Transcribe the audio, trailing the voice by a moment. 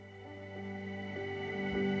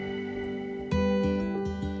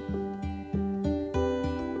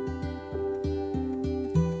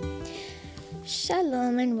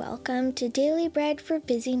Shalom and welcome to Daily Bread for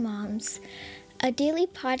Busy Moms, a daily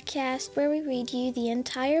podcast where we read you the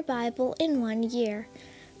entire Bible in 1 year,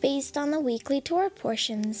 based on the weekly Torah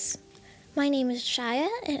portions. My name is Shaya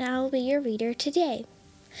and I will be your reader today.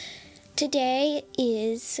 Today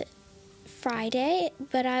is Friday,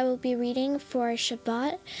 but I will be reading for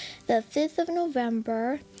Shabbat, the 5th of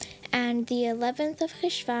November, and the 11th of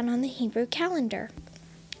Cheshvan on the Hebrew calendar.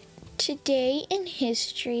 Today in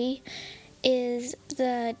history is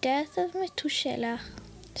the death of Methuselah.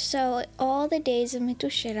 So all the days of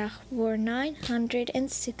Methuselah were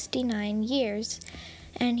 969 years,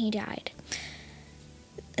 and he died.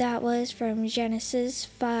 That was from Genesis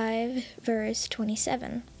 5, verse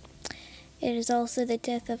 27. It is also the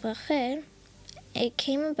death of Rachel. It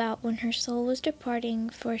came about when her soul was departing,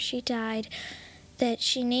 for she died, that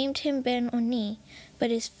she named him Ben-Oni, but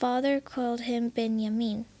his father called him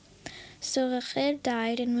Ben-Yamin. So Rachel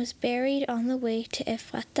died and was buried on the way to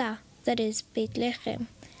Ephrata, that is, Bethlehem.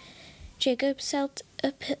 Jacob set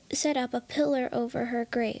up a pillar over her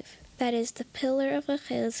grave, that is, the pillar of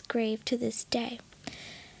Rachel's grave to this day.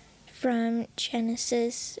 From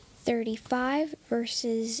Genesis 35,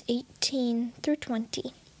 verses 18 through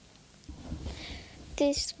 20.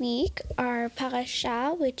 This week, our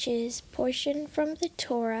parasha, which is portion from the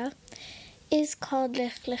Torah, is called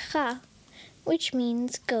Lech Lecha, which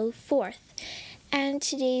means go forth. And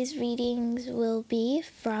today's readings will be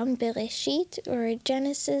from Bereshit, or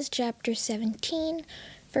Genesis chapter 17,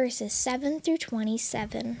 verses 7 through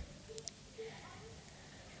 27.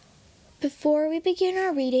 Before we begin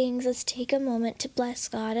our readings, let's take a moment to bless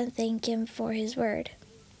God and thank Him for His word.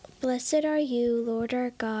 Blessed are you, Lord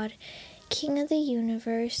our God, King of the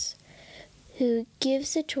universe, who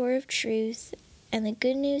gives the Torah of truth and the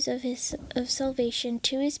good news of salvation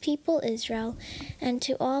to his people Israel and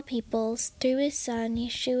to all peoples through his Son,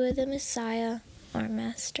 Yeshua the Messiah, our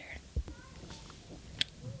Master.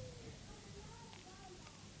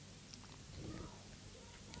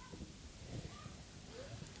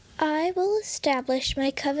 I will establish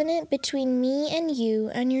my covenant between me and you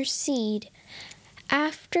and your seed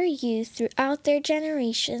after you throughout their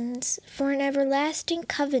generations for an everlasting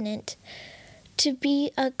covenant, to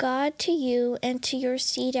be a God to you and to your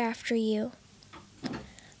seed after you.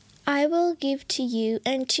 I will give to you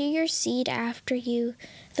and to your seed after you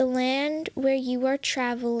the land where you are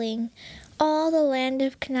traveling, all the land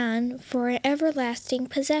of Canaan, for an everlasting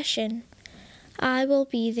possession. I will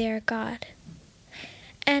be their God.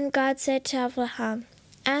 And God said to Abraham,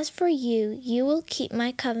 As for you, you will keep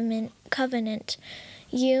my covenant,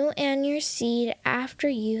 you and your seed after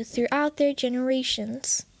you throughout their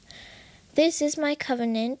generations. This is my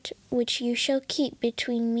covenant, which you shall keep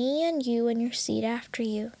between me and you and your seed after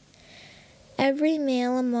you. Every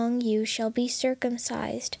male among you shall be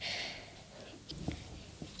circumcised.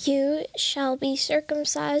 You shall be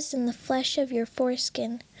circumcised in the flesh of your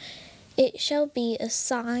foreskin. It shall be a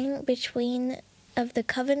sign of the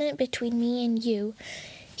covenant between me and you.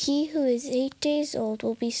 He who is 8 days old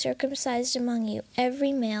will be circumcised among you,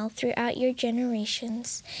 every male throughout your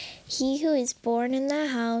generations. He who is born in the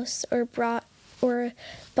house or bought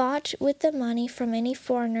with the money from any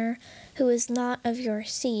foreigner who is not of your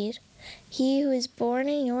seed. He who is born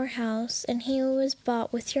in your house and he who is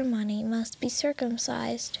bought with your money must be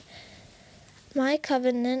circumcised. My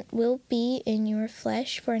covenant will be in your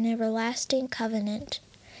flesh for an everlasting covenant.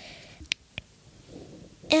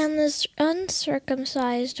 And the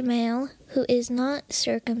uncircumcised male, who is not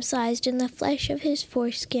circumcised in the flesh of his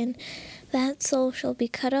foreskin, that soul shall be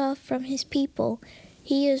cut off from his people.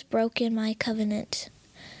 He has broken my covenant.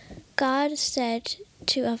 God said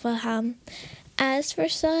to Abraham, As for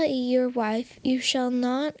Sarai your wife, you shall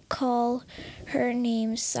not call her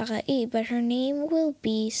name Sarai, but her name will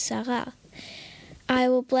be Sarah. I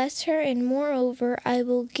will bless her, and moreover I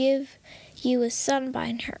will give you a son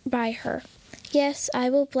by her. Yes, I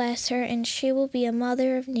will bless her, and she will be a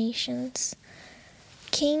mother of nations.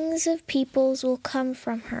 Kings of peoples will come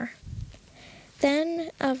from her.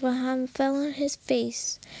 Then Abraham fell on his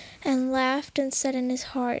face and laughed and said in his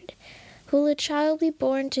heart, Will a child be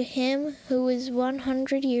born to him who is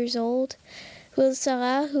 100 years old? Will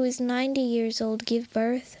Sarah, who is 90 years old, give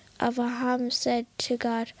birth? Abraham said to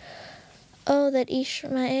God, Oh, that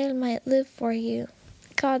Ishmael might live for you.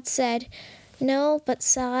 God said, No, but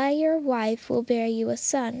Sarai your wife will bear you a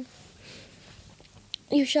son.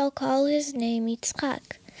 You shall call his name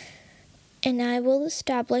Yitzchak, and I will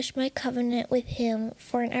establish my covenant with him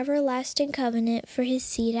for an everlasting covenant for his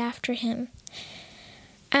seed after him.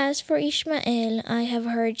 As for Ishmael, I have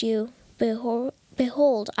heard you.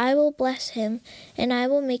 Behold, I will bless him, and I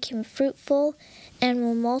will make him fruitful, and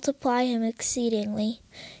will multiply him exceedingly.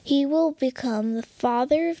 He will become the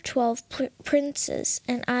father of 12 princes,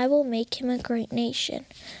 and I will make him a great nation.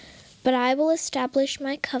 But I will establish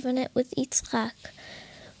my covenant with Yitzchak,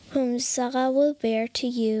 whom Sarah will bear to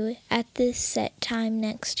you at this set time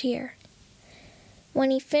next year."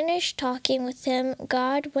 When he finished talking with him,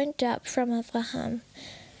 God went up from Abraham.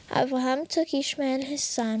 Abraham took Ishmael his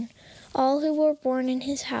son, all who were born in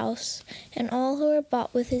his house, and all who were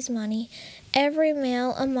bought with his money, every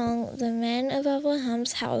male among the men of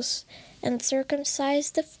Abraham's house, and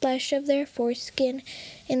circumcised the flesh of their foreskin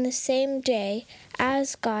in the same day,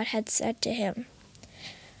 as God had said to him.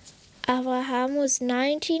 Abraham was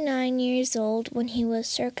 99 years old when he was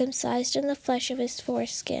circumcised in the flesh of his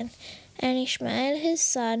foreskin, and Ishmael his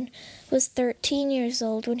son was 13 years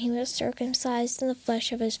old when he was circumcised in the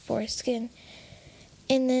flesh of his foreskin.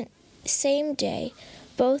 In the same day,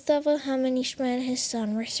 both Abraham and Ishmael his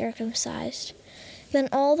son were circumcised. Then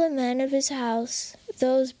all the men of his house,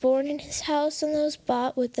 those born in his house and those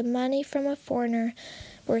bought with the money from a foreigner,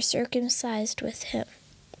 were circumcised with him.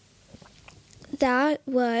 That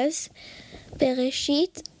was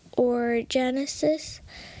Bereshit, or Genesis,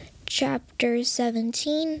 chapter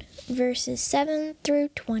 17, verses 7 through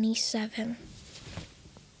 27.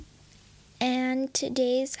 And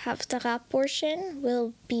today's Haftarah portion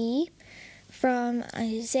will be from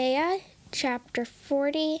Isaiah chapter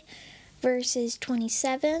 40, verses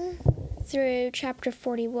 27 through chapter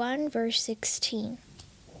 41, verse 16.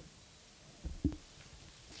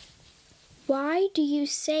 Why do you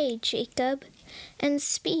say, Jacob, and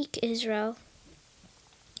speak, Israel?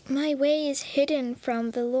 My way is hidden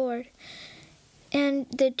from the Lord, and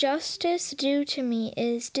the justice due to me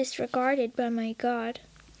is disregarded by my God.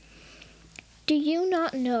 Do you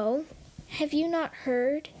not know? Have you not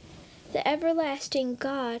heard? The everlasting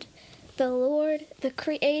God, the Lord, the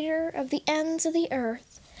Creator of the ends of the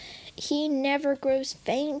earth, He never grows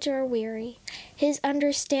faint or weary. His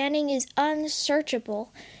understanding is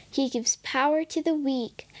unsearchable. He gives power to the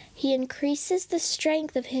weak. He increases the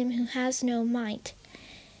strength of him who has no might.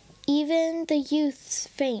 Even the youths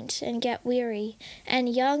faint and get weary,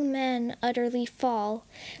 and young men utterly fall.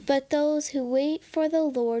 But those who wait for the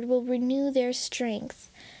Lord will renew their strength.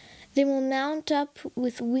 They will mount up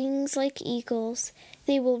with wings like eagles.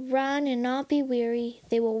 They will run and not be weary.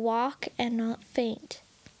 They will walk and not faint.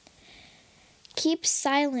 Keep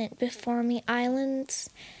silent before me, islands,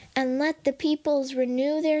 and let the peoples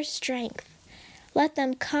renew their strength. Let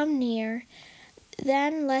them come near.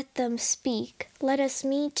 Then let them speak. Let us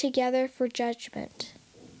meet together for judgment.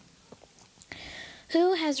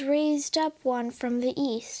 Who has raised up one from the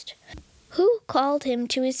east? Who called him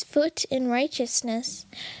to his foot in righteousness?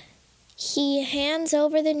 He hands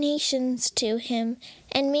over the nations to him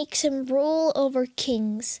and makes him rule over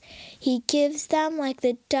kings. He gives them like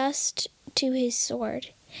the dust to his sword,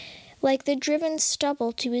 like the driven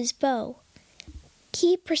stubble to his bow.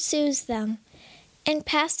 He pursues them and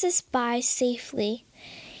passes by safely,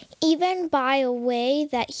 even by a way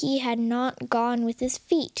that he had not gone with his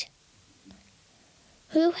feet.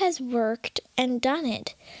 Who has worked and done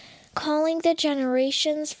it, calling the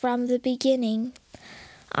generations from the beginning?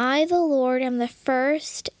 I, the Lord, am the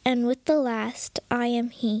first, and with the last I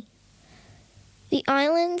am He. The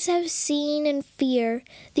islands have seen and fear,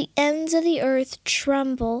 the ends of the earth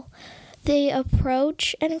tremble. They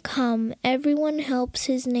approach and come, everyone helps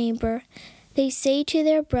his neighbor. They say to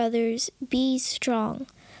their brothers, "Be strong."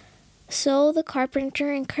 So the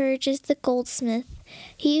carpenter encourages the goldsmith.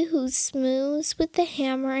 He who smooths with the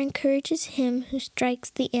hammer encourages him who strikes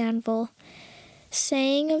the anvil,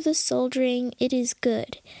 saying of the soldering, "It is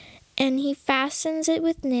good," and he fastens it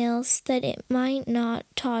with nails that it might not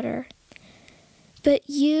totter. But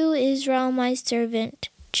you, Israel, my servant,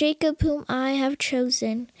 Jacob, whom I have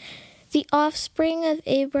chosen, the offspring of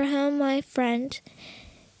Abraham, my friend,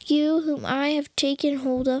 you whom I have taken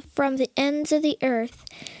hold of from the ends of the earth,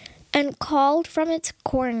 and called from its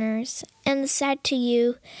corners, and said to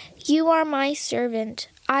you, "You are my servant.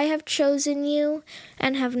 I have chosen you,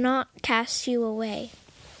 and have not cast you away."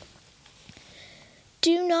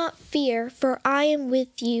 Do not fear, for I am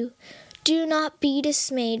with you. Do not be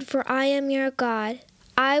dismayed, for I am your God.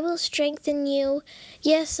 I will strengthen you.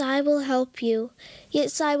 Yes, I will help you.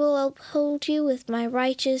 Yes, I will uphold you with my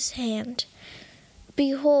righteous hand.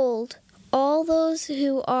 Behold, all those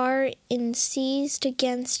who are incensed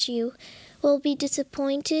against you will be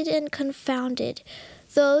disappointed and confounded.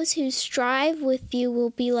 Those who strive with you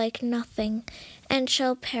will be like nothing, and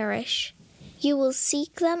shall perish. You will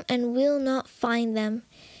seek them and will not find them.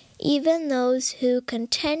 Even those who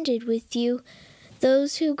contended with you,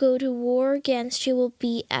 Those who go to war against you will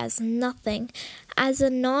be as nothing, as a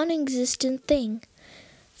non-existent thing.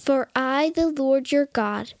 For I, the Lord your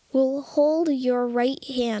God, will hold your right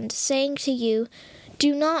hand, saying to you,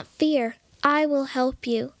 do not fear, I will help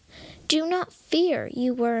you. Do not fear,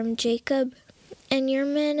 you worm Jacob, and your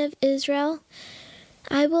men of Israel.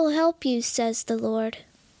 I will help you, says the Lord.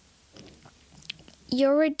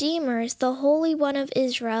 Your Redeemer is the Holy One of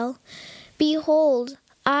Israel. Behold,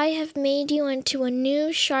 I have made you into a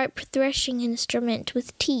new sharp threshing instrument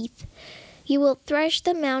with teeth. You will thresh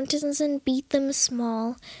the mountains and beat them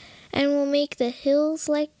small, and will make the hills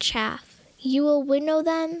like chaff. You will winnow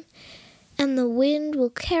them, and the wind will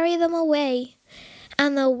carry them away,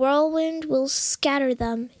 and the whirlwind will scatter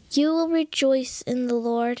them. You will rejoice in the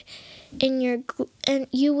Lord, and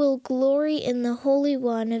you will glory in the Holy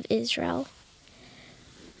One of Israel.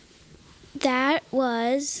 That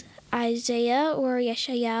was Isaiah or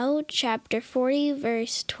Yeshayahu chapter 40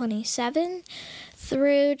 verse 27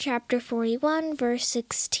 through chapter 41 verse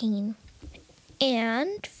 16.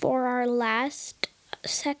 And for our last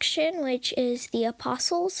section, which is the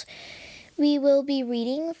Apostles, we will be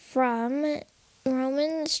reading from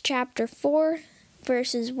Romans chapter 4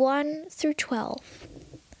 verses 1 through 12.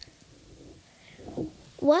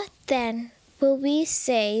 What then will we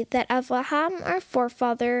say that Abraham our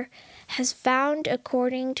forefather has found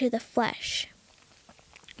according to the flesh?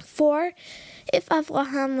 For if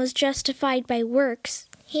Abraham was justified by works,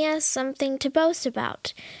 he has something to boast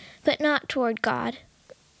about, but not toward God.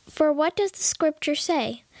 For what does the Scripture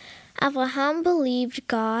say? Abraham believed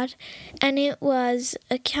God, and it was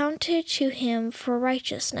accounted to him for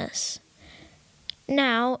righteousness.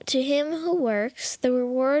 Now, to him who works, the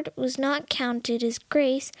reward was not counted as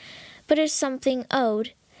grace, but as something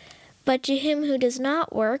owed. But to him who does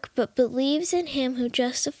not work, but believes in him who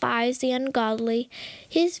justifies the ungodly,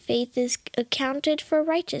 his faith is accounted for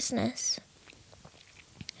righteousness.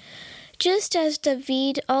 Just as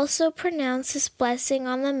David also pronounced this blessing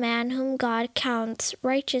on the man whom God counts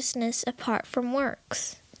righteousness apart from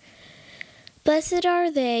works. Blessed are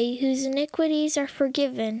they whose iniquities are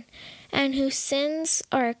forgiven, and whose sins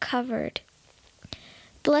are covered.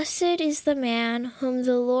 Blessed is the man whom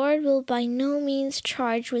the Lord will by no means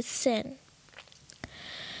charge with sin.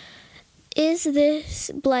 Is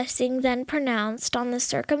this blessing then pronounced on the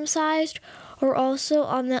circumcised, or also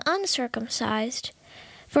on the uncircumcised?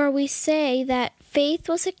 For we say that faith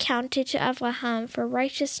was accounted to Abraham for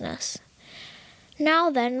righteousness.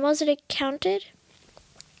 Now then, was it accounted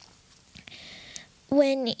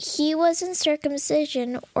when he was in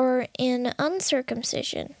circumcision or in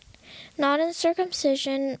uncircumcision? Not in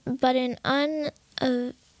circumcision, but in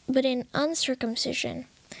uncircumcision.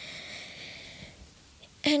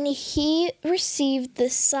 And he received the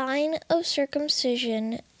sign of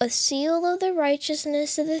circumcision, a seal of the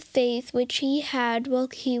righteousness of the faith which he had while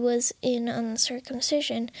he was in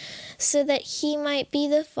uncircumcision, so that he might be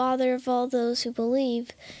the father of all those who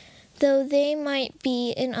believe, though they might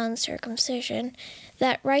be in uncircumcision,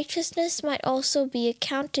 that righteousness might also be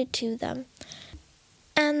accounted to them.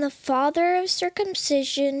 And the father of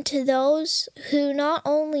circumcision to those who not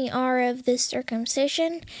only are of this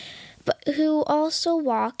circumcision, but who also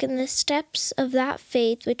walk in the steps of that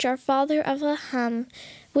faith which our father Abraham,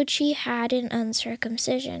 which he had in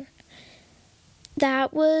uncircumcision.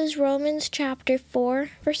 That was Romans chapter 4,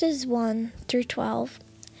 verses 1 through 12.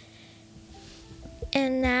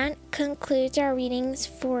 And that concludes our readings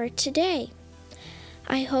for today.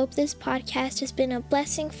 I hope this podcast has been a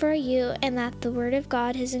blessing for you and that the Word of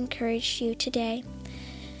God has encouraged you today.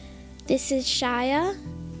 This is Shaya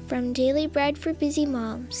from Daily Bread for Busy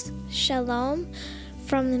Moms. Shalom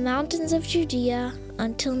from the mountains of Judea.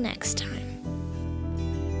 Until next time.